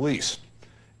Parisian police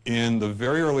in the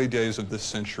very early days of this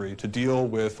century to deal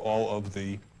with all of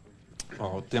the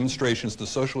demonstrations. The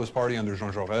Socialist Party under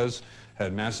Jean Jaurès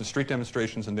had massive street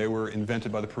demonstrations, and they were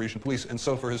invented by the Parisian police. And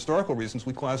so for historical reasons,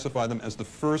 we classify them as the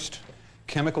first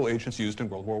chemical agents used in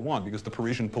World War I, because the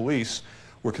Parisian police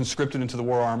were conscripted into the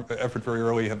war effort very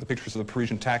early. You have the pictures of the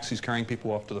Parisian taxis carrying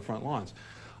people off to the front lines.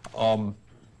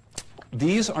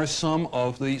 These are some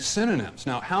of the synonyms.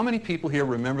 Now, how many people here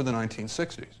remember the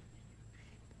 1960s?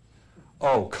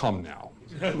 Oh, come now.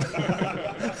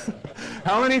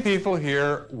 How many people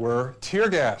here were tear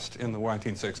gassed in the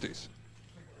 1960s?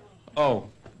 Oh,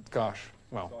 gosh,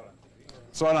 well,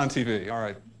 saw it on TV. All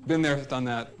right, been there, done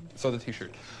that, saw the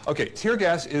T-shirt. Okay, tear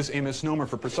gas is a misnomer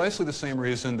for precisely the same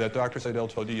reason that Dr. Seidel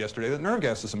told you yesterday that nerve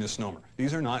gas is a misnomer.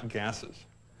 These are not gases,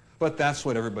 but that's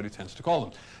what everybody tends to call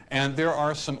them. And there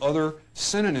are some other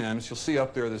synonyms. You'll see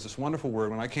up there, there's this wonderful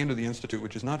word. When I came to the Institute,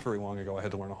 which is not very long ago, I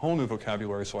had to learn a whole new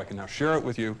vocabulary, so I can now share it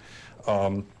with you.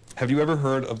 Have you ever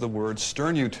heard of the word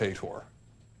sternutator?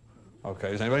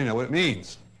 Okay, does anybody know what it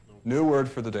means? New word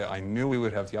for the day. I knew we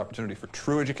would have the opportunity for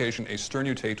true education. A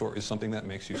sternutator is something that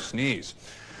makes you sneeze.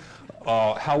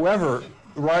 However,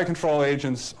 riot control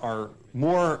agents are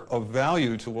more of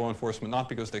value to law enforcement, not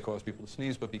because they cause people to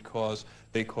sneeze, but because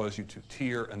they cause you to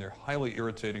tear, and they're highly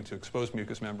irritating to exposed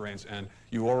mucous membranes, and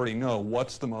you already know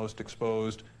what's the most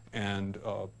exposed and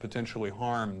potentially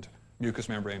harmed mucous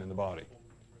membrane in the body.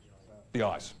 The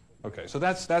eyes. Okay, so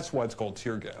that's why it's called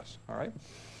tear gas, all right?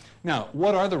 Now,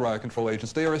 what are the riot control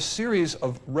agents? They are a series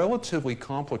of relatively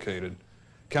complicated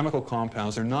chemical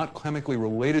compounds. They're not chemically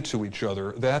related to each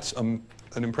other. That's an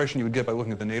impression you would get by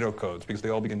looking at the NATO codes, because they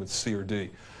all begin with C or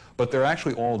D. But they're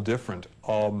actually all different.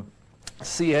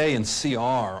 CA and CR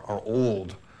are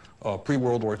old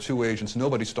pre-World War II agents.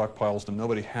 Nobody stockpiles them.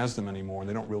 Nobody has them anymore, and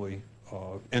they don't really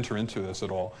enter into this at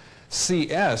all.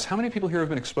 CS, how many people here have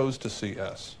been exposed to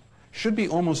CS? Should be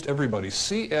almost everybody.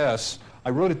 CS, I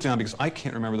wrote it down because I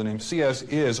can't remember the name. CS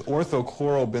is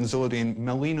orthochlorobenzylidine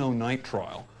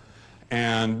melinonitrile.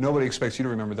 And nobody expects you to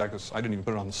remember that, because I didn't even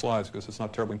put it on the slides because it's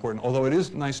not terribly important. Although it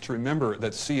is nice to remember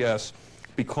that CS,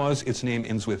 because its name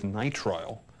ends with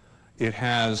nitrile, it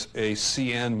has a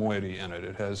CN moiety in it.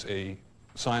 It has a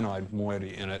cyanide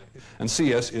moiety in it. And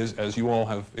CS is, as you all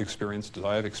have experienced, as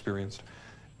I have experienced,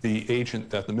 the agent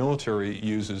that the military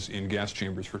uses in gas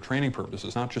chambers for training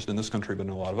purposes, not just in this country, but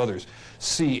in a lot of others.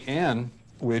 CN,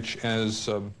 which, as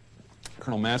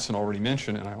Colonel Madsen already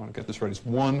mentioned, and I want to get this right, is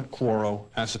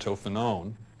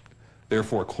 1-chloroacetophenone,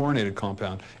 therefore a chlorinated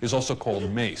compound, is also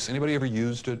called MACE. Anybody ever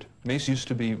used it? MACE used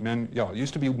to be,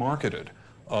 marketed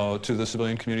to the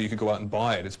civilian community. You could go out and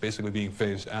buy it. It's basically being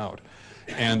phased out.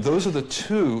 And those are the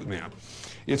two,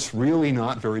 it's really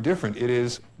not very different. It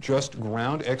is just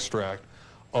ground extract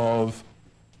of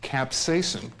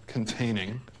capsaicin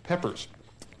containing peppers.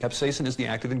 Capsaicin is the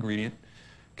active ingredient.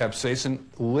 Capsaicin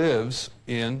lives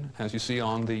in, as you see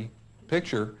on the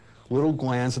picture, little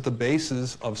glands at the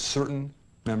bases of certain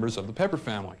members of the pepper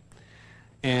family.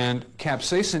 And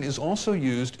capsaicin is also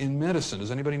used in medicine. Does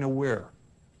anybody know where?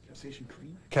 Capsaicin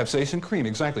cream? Capsaicin cream,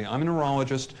 exactly. I'm a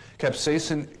neurologist.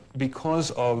 Capsaicin, because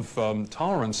of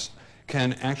tolerance,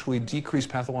 can actually decrease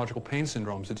pathological pain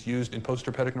syndromes. It's used in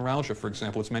postherpetic neuralgia, for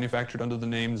example. It's manufactured under the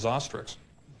name Zostrix.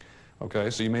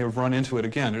 Okay, so you may have run into it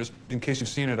again. Just in case you've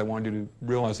seen it, I wanted you to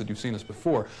realize that you've seen this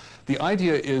before. The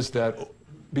idea is that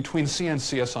between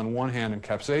CNCS on one hand and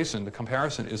capsaicin, the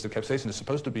comparison is that capsaicin is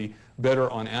supposed to be better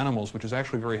on animals, which is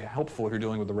actually very helpful if you're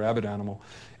dealing with a rabid animal.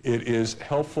 It is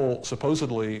helpful,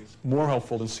 supposedly more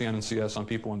helpful than CN and CS on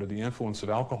people under the influence of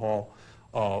alcohol,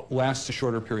 lasts a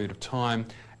shorter period of time,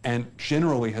 and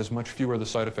generally has much fewer of the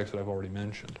side effects that I've already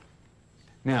mentioned.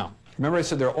 Now, remember I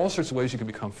said there are all sorts of ways you can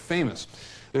become famous.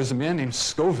 There's a man named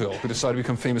Scoville who decided to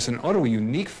become famous in an utterly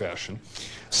unique fashion.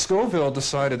 Scoville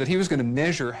decided that he was going to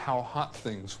measure how hot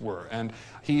things were, and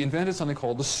he invented something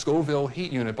called the Scoville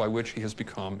heat unit, by which he has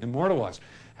become immortalized.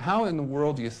 How in the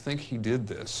world do you think he did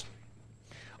this?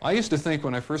 I used to think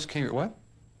when I first came here, what?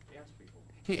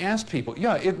 He asked people.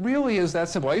 Yeah, it really is that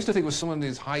simple. I used to think it was some of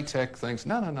these high-tech things.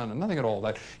 No, nothing at all.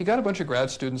 That he got a bunch of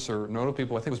grad students or notable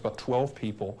people, I think it was about 12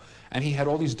 people, and he had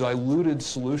all these diluted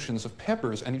solutions of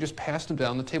peppers, and he just passed them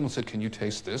down the table and said, can you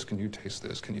taste this, can you taste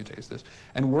this, can you taste this,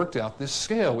 and worked out this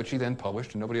scale, which he then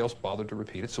published, and nobody else bothered to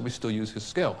repeat it, so we still use his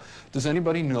scale. Does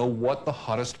anybody know what the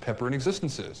hottest pepper in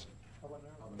existence is?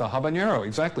 Habanero. The habanero,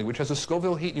 exactly, which has a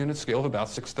Scoville heat unit scale of about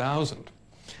 6,000.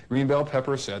 Green bell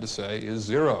pepper, sad to say, is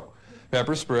 0.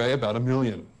 Pepper spray, about 1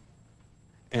 million.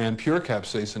 And pure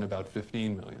capsaicin, about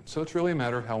 15 million. So it's really a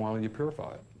matter of how well you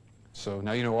purify it. So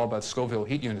now you know all about Scoville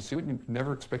heat units. See what you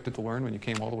never expected to learn when you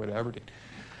came all the way to Aberdeen.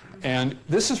 And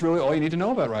this is really all you need to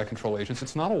know about riot control agents.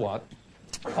 It's not a lot.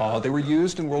 They were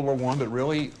used in World War I, but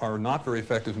really are not very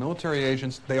effective military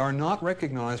agents. They are not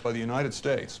recognized by the United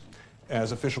States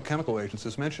as official chemical agents,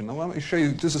 as mentioned. Now, let me show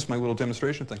you, this is my little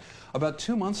demonstration thing. About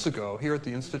 2 months ago, here at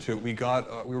the Institute, we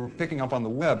were picking up on the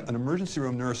web, an emergency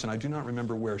room nurse, and I do not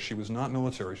remember where, she was not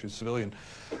military, she was civilian,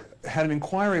 had an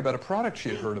inquiry about a product she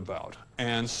had heard about.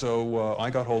 And so I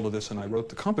got hold of this and I wrote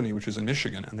the company, which is in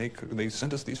Michigan, and they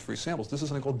sent us these free samples. This is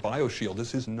something called BioShield.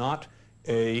 This is not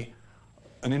an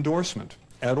endorsement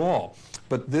at all.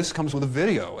 But this comes with a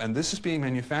video, and this is being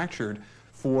manufactured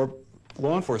for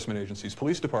law enforcement agencies,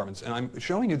 police departments, and I'm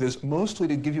showing you this mostly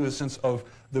to give you a sense of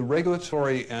the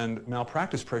regulatory and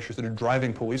malpractice pressures that are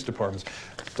driving police departments.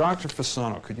 Dr.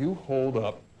 Fasano, could you hold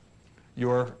up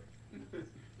your,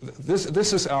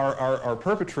 this is our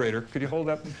perpetrator, could you hold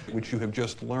up, which you have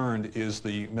just learned is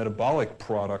the metabolic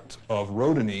product of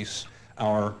rhodonase,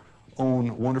 our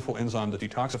own wonderful enzyme that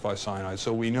detoxifies cyanide.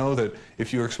 So we know that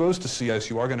if you're exposed to sea ice,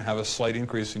 you are going to have a slight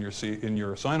increase in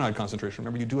your cyanide concentration.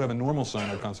 Remember, you do have a normal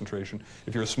cyanide concentration.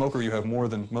 If you're a smoker, you have more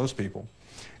than most people.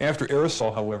 After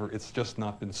aerosol, however, it's just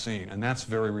not been seen, and that's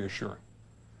very reassuring.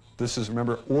 This is,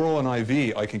 remember, oral and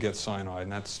IV, I can get cyanide,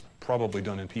 and that's probably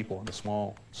done in people in a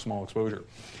small exposure.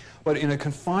 But in a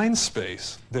confined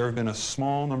space, there have been a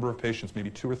small number of patients, maybe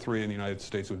 2 or 3 in the United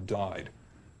States, who have died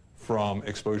from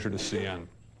exposure to CN.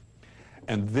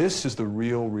 And this is the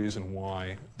real reason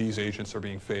why these agents are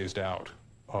being phased out,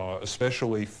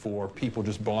 especially for people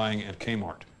just buying at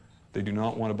Kmart. They do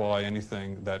not want to buy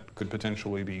anything that could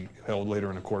potentially be held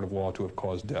later in a court of law to have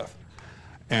caused death.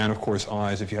 And of course,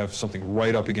 eyes, if you have something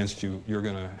right up against you, you're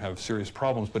going to have serious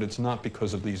problems, but it's not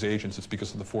because of these agents, it's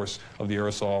because of the force of the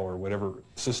aerosol or whatever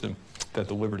system that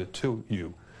delivered it to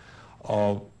you.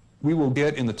 We will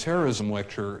get in the terrorism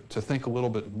lecture to think a little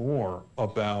bit more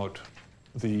about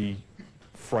the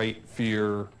fright,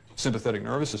 fear, sympathetic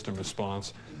nervous system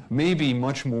response may be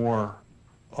much more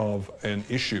of an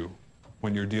issue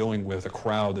when you're dealing with a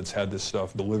crowd that's had this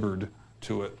stuff delivered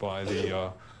to it by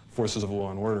the forces of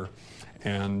law and order.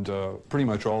 And pretty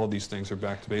much all of these things are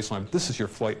back to baseline. This is your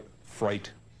flight, fright,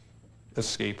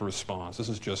 escape response. This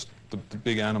is just the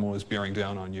big animal is bearing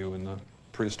down on you in the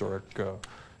prehistoric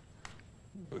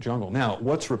jungle. Now,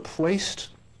 what's replaced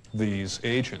these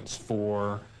agents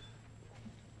for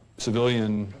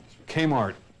civilian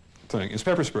Kmart thing is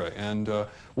pepper spray. And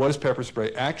what is pepper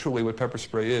spray? Actually, what pepper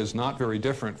spray is not very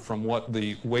different from what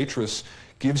the waitress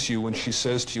gives you when she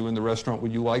says to you in the restaurant,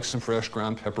 would you like some fresh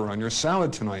ground pepper on your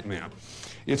salad tonight, ma'am?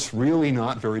 It's really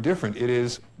not very different. It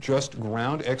is just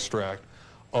ground extract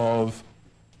of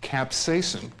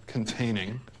capsaicin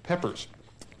containing peppers.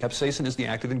 Capsaicin is the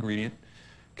active ingredient.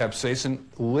 Capsaicin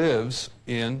lives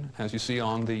in, as you see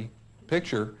on the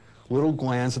picture, little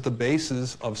glands at the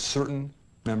bases of certain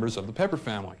members of the pepper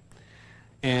family.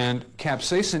 And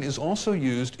capsaicin is also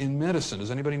used in medicine.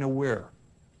 Does anybody know where?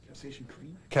 Capsaicin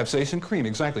cream? Capsaicin cream,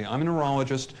 exactly. I'm a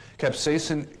neurologist.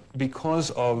 Capsaicin,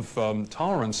 because of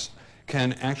tolerance,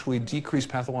 can actually decrease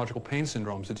pathological pain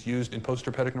syndromes. It's used in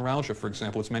post-herpetic neuralgia, for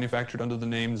example. It's manufactured under the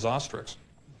name Zostrix.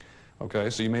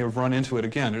 Okay, so you may have run into it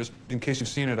again. Just in case you've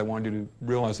seen it, I wanted you to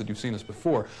realize that you've seen this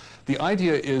before. The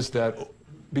idea is that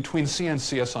between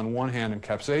CNCS on one hand and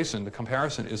capsaicin, the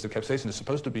comparison is that capsaicin is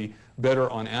supposed to be better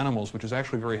on animals, which is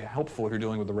actually very helpful if you're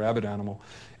dealing with the rabbit animal.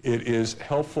 It is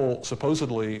helpful,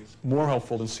 supposedly more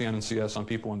helpful than CN and CS on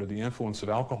people under the influence of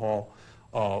alcohol,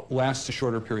 lasts a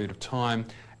shorter period of time,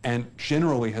 and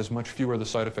generally has much fewer of the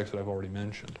side effects that I've already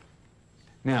mentioned.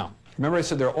 Now, remember I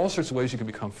said there are all sorts of ways you can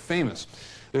become famous.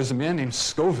 There's a man named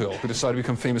Scoville who decided to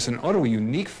become famous in an utterly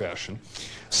unique fashion.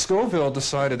 Scoville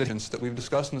decided that we've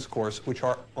discussed in this course, which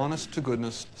are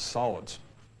honest-to-goodness solids.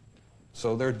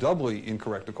 So they're doubly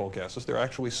incorrect to call gases. They're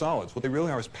actually solids. What they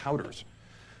really are is powders.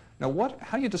 Now,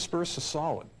 how do you disperse a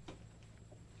solid?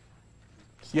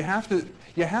 You have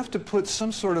to put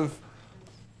some sort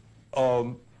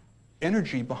of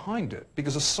energy behind it,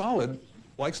 because a solid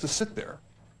likes to sit there.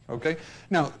 Okay?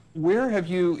 Now, where have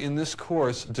you in this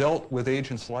course dealt with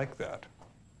agents like that?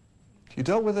 You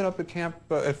dealt with it up at camp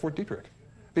at Fort Detrick,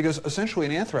 because essentially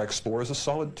an anthrax spore is a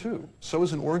solid too. So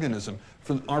is an organism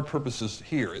for our purposes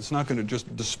here. It's not going to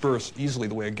just disperse easily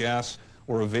the way a gas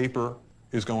or a vapor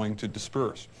is going to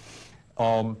disperse.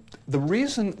 The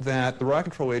reason that the riot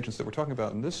control agents that we're talking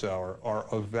about in this hour are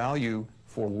of value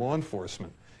for law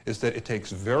enforcement is that it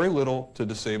takes very little to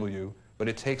disable you, but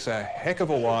it takes a heck of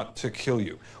a lot to kill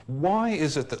you. Why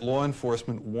is it that law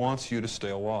enforcement wants you to stay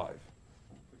alive?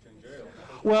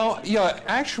 Well, yeah,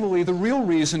 actually, the real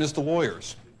reason is the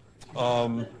lawyers.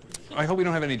 I hope we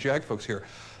don't have any JAG folks here.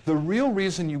 The real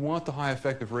reason you want the high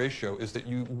effective ratio is that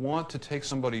you want to take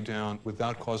somebody down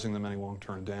without causing them any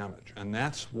long-term damage. And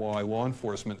that's why law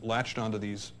enforcement latched onto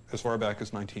these as far back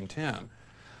as 1910.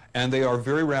 And they are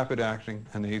very rapid acting,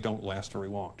 and they don't last very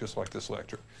long, just like this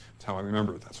lecture. That's how I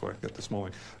remember it. That's why I get this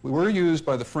moment. We were used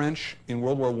by the French in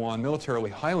World War I, militarily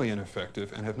highly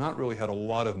ineffective, and have not really had a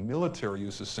lot of military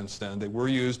uses since then. They were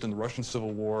used in the Russian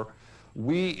Civil War.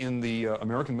 We, in the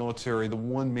American military, the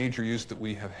one major use that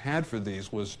we have had for these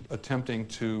was attempting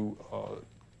to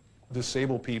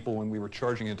disable people when we were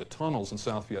charging into tunnels in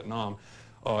South Vietnam.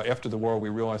 After the war, we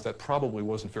realized that probably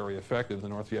wasn't very effective. The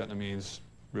North Vietnamese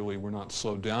really were not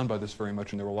slowed down by this very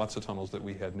much, and there were lots of tunnels that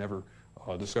we had never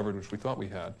discovered, which we thought we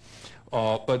had.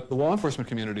 But the law enforcement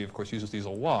community, of course, uses these a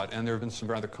lot, and there have been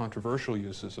some rather controversial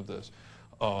uses of this,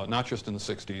 not just in the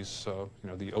 60s. You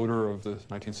know, the odor of the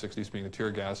 1960s being the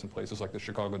tear gas in places like the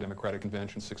Chicago Democratic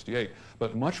Convention in '68,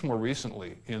 but much more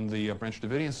recently in the Branch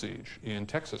Davidian siege in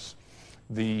Texas.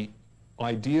 The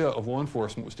idea of law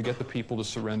enforcement was to get the people to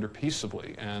surrender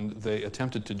peaceably, and they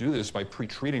attempted to do this by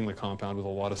pre-treating the compound with a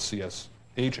lot of CS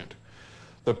agent.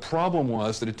 The problem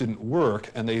was that it didn't work,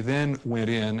 and they then went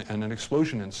in and an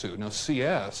explosion ensued. Now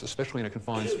CS, especially in a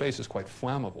confined space, is quite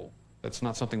flammable. That's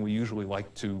not something we usually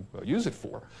like to use it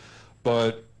for.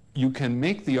 But you can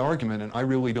make the argument, and I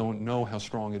really don't know how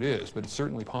strong it is, but it's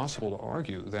certainly possible to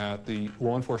argue that the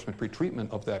law enforcement pretreatment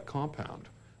of that compound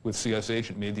with CS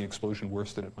agent made the explosion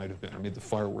worse than it might have been, or made the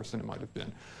fire worse than it might have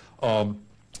been.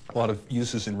 A lot of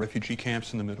uses in refugee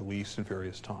camps in the Middle East in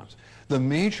various times. The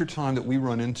major time that we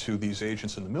run into these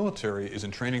agents in the military is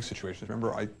in training situations.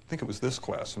 Remember, I think it was this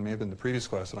class, and may have been the previous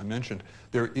class that I mentioned,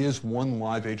 there is one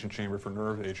live agent chamber for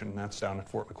nerve agent, and that's down at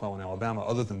Fort McClellan, Alabama.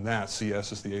 Other than that,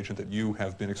 CS is the agent that you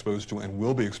have been exposed to and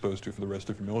will be exposed to for the rest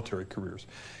of your military careers.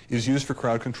 Is used for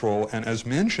crowd control, and as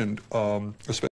mentioned, especially